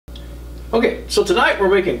Okay, so tonight we're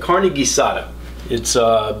making carne guisada. It's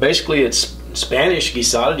basically it's Spanish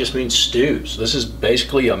guisada, just means stew. So this is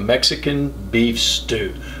basically a Mexican beef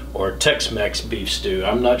stew or Tex Mex beef stew.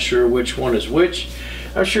 I'm not sure which one is which.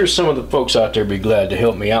 I'm sure some of the folks out there would be glad to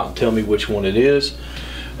help me out and tell me which one it is.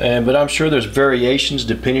 But I'm sure there's variations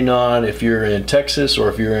depending on if you're in Texas or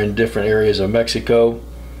if you're in different areas of Mexico.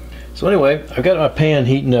 So anyway, I've got my pan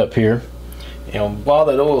heating up here. And while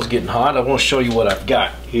that oil is getting hot, I want to show you what I've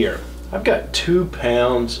got here. I've got 2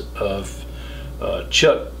 pounds of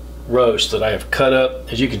chuck roast that I have cut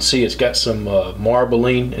up. As you can see, it's got some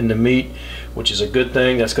marbling in the meat, which is a good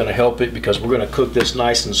thing. That's going to help it because we're going to cook this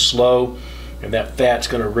nice and slow, and that fat's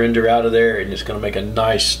going to render out of there, and it's going to make a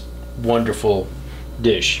nice, wonderful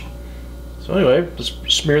dish. So anyway, let's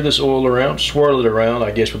smear this oil around, swirl it around,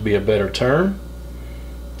 I guess would be a better term.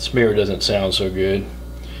 Smear doesn't sound so good.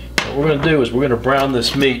 What we're going to do is we're going to brown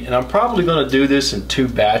this meat, and I'm probably going to do this in 2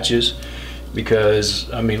 batches because,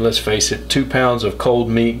 I mean, let's face it, 2 pounds of cold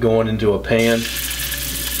meat going into a pan,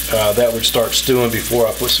 that would start stewing before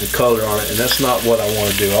I put some color on it, and that's not what I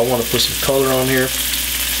want to do. I want to put some color on here.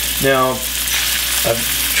 Now, I've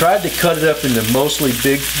tried to cut it up into mostly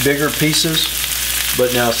bigger pieces,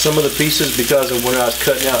 but now some of the pieces, because of when I was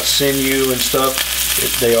cutting out sinew and stuff,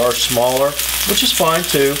 they are smaller, which is fine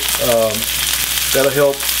too. That'll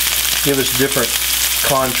help give us different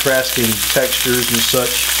contrasting textures and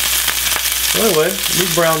such. So anyway, let me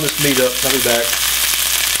brown this meat up. I'll be back.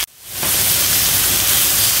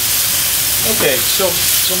 Okay, so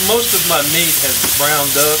most of my meat has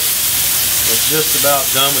browned up. We're just about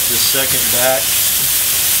done with this second batch.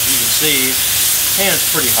 As you can see, the pan's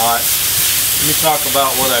pretty hot. Let me talk about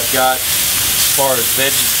what I've got as far as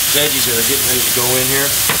veggies that are getting ready to go in here.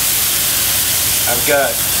 I've got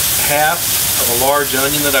half of a large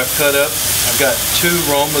onion that I've cut up. I've got 2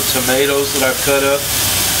 roma tomatoes that I've cut up,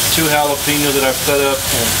 2 jalapeno that I've cut up,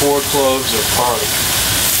 and 4 cloves of garlic.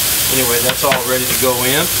 Anyway, that's all ready to go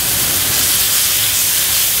in.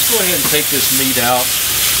 Let's go ahead and take this meat out.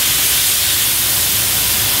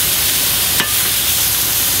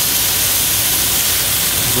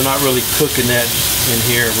 We're not really cooking that in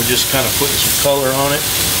here. We're just kind of putting some color on it.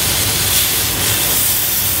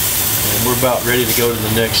 And we're about ready to go to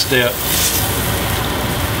the next step.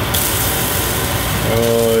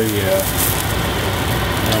 Oh yeah.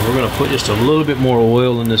 Now we're going to put just a little bit more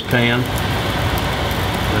oil in this pan.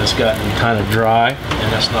 It's gotten kind of dry,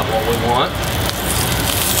 and that's not what we want.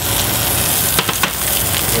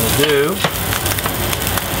 What we're going to do,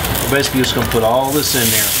 we're basically just going to put all this in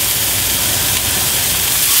there.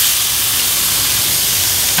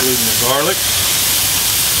 Including the garlic,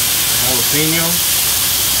 jalapeno,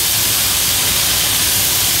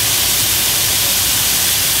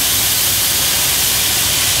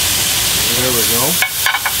 there we go.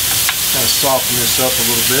 Kind of soften this up a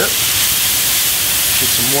little bit. Get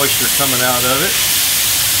some moisture coming out of it.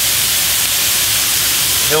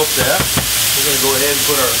 Help that. We're going to go ahead and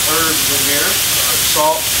put our herbs in here. Our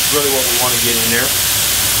salt is really what we want to get in there.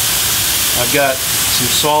 I've got some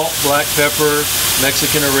salt, black pepper,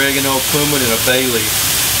 Mexican oregano, cumin, and a bay leaf.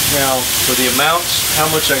 Now, for the amounts, how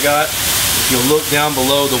much I got, if you'll look down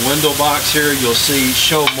below the window box here, you'll see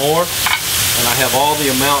show more, and I have all the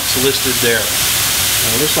amounts listed there. Now,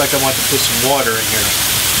 it looks like I want to put some water in here.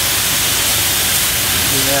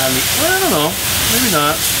 Yeah, I mean, well, I don't know, maybe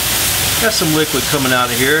not. Got some liquid coming out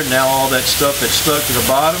of here. Now all that stuff that's stuck to the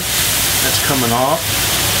bottom, that's coming off.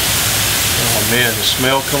 Oh man, the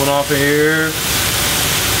smell coming off of here.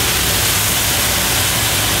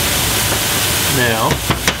 Now,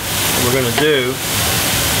 what we're going to do,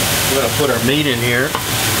 we're going to put our meat in here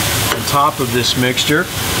on top of this mixture.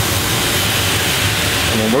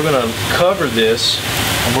 And then we're going to cover this,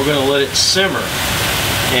 and we're going to let it simmer.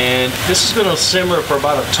 And this is going to simmer for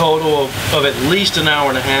about a total of at least an hour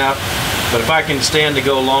and a half. But if I can stand to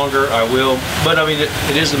go longer, I will. But I mean,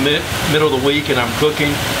 it is the middle of the week and I'm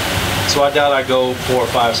cooking, so I doubt I go 4 or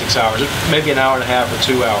 5, 6 hours. Maybe an hour and a half or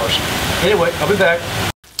 2 hours. Anyway, I'll be back.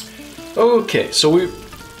 Okay, so we're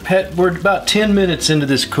about 10 minutes into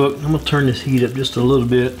this cook. I'm gonna turn this heat up just a little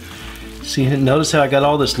bit. See, notice how I got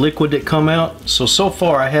all this liquid that come out? So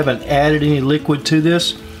far I haven't added any liquid to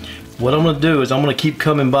this. What I'm gonna do is I'm gonna keep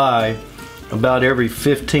coming by about every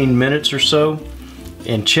 15 minutes or so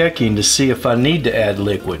and checking to see if I need to add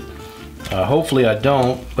liquid. Hopefully I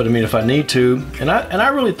don't, but I mean if I need to, and I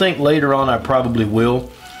really think later on I probably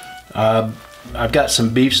will. I've got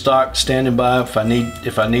some beef stock standing by if I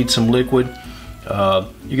need some liquid.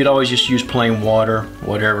 You could always just use plain water,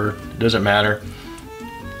 whatever, it doesn't matter.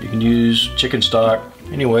 You can use chicken stock.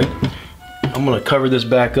 Anyway, I'm gonna cover this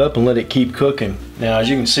back up and let it keep cooking. Now, as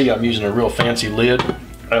you can see, I'm using a real fancy lid.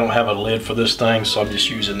 I don't have a lid for this thing, so I'm just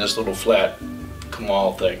using this little flat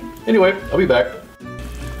Kamal thing. Anyway, I'll be back.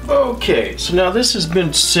 Okay, so now this has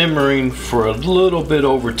been simmering for a little bit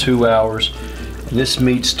over 2 hours. And this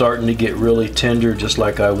meat's starting to get really tender, just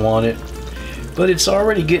like I want it. But it's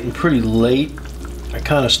already getting pretty late. I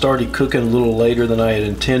kind of started cooking a little later than I had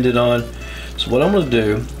intended on. So what I'm gonna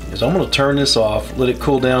do is I'm gonna turn this off, let it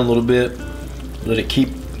cool down a little bit, let it keep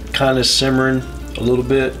kind of simmering a little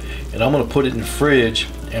bit, and I'm gonna put it in the fridge,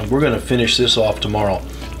 and we're gonna finish this off tomorrow.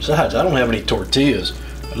 Besides, I don't have any tortillas.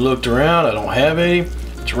 I looked around, I don't have any.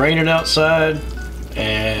 It's raining outside,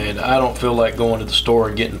 and I don't feel like going to the store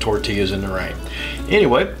and getting tortillas in the rain.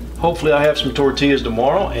 Anyway, hopefully I have some tortillas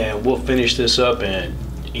tomorrow, and we'll finish this up and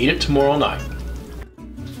eat it tomorrow night.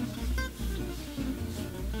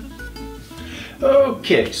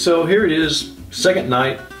 Okay, so here it is, second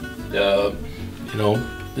night. You know,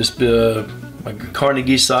 this my Carne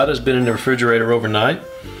Guisada has been in the refrigerator overnight.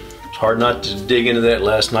 It's hard not to dig into that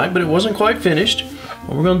last night, but it wasn't quite finished.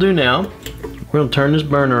 What we're gonna do now, we're gonna turn this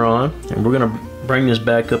burner on, and we're gonna bring this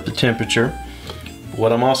back up to temperature.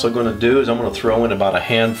 What I'm also gonna do is I'm gonna throw in about a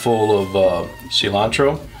handful of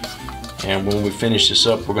cilantro, and when we finish this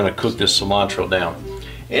up, we're gonna cook this cilantro down.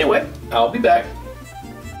 Anyway, I'll be back.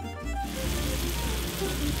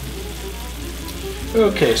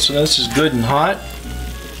 Okay, so this is good and hot.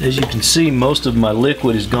 As you can see, most of my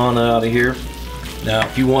liquid is gone out of here. Now,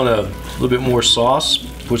 if you want a little bit more sauce,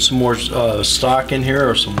 put some more stock in here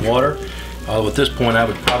or some water. At this point, I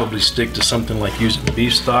would probably stick to something like using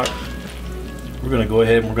beef stock. We're gonna go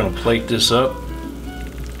ahead and we're gonna plate this up.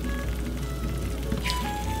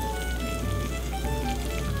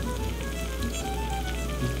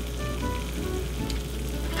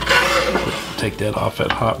 Take that off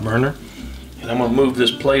that hot burner. And I'm gonna move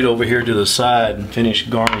this plate over here to the side and finish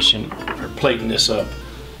garnishing or plating this up.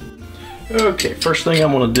 Okay, first thing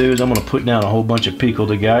I'm gonna do is I'm gonna put down a whole bunch of pico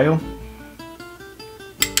de gallo.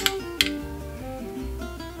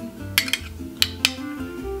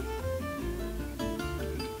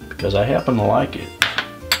 Because I happen to like it.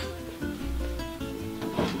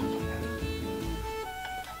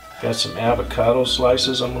 Got some avocado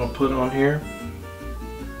slices I'm gonna put on here.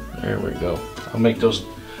 There we go. I'll make those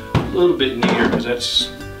a little bit neater because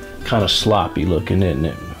that's kind of sloppy looking, isn't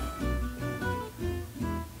it?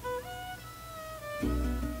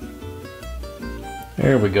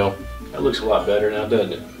 There we go. That looks a lot better now,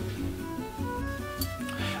 doesn't it?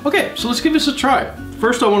 Okay, so let's give this a try.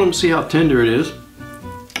 First I want them to see how tender it is.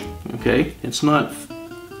 Okay, it's not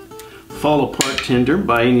fall apart tender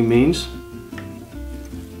by any means.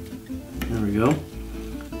 There we go.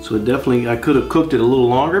 So it definitely, I could have cooked it a little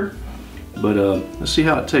longer, but let's see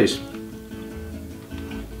how it tastes.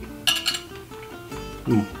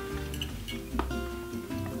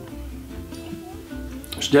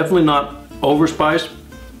 It's definitely not overspiced.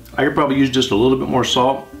 I could probably use just a little bit more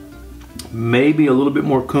salt, maybe a little bit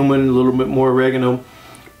more cumin, a little bit more oregano,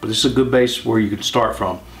 but this is a good base where you could start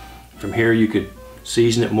from. From here you could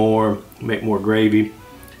season it more, make more gravy.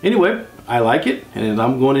 Anyway, I like it, and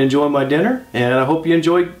I'm going to enjoy my dinner, and I hope you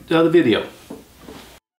enjoyed the video.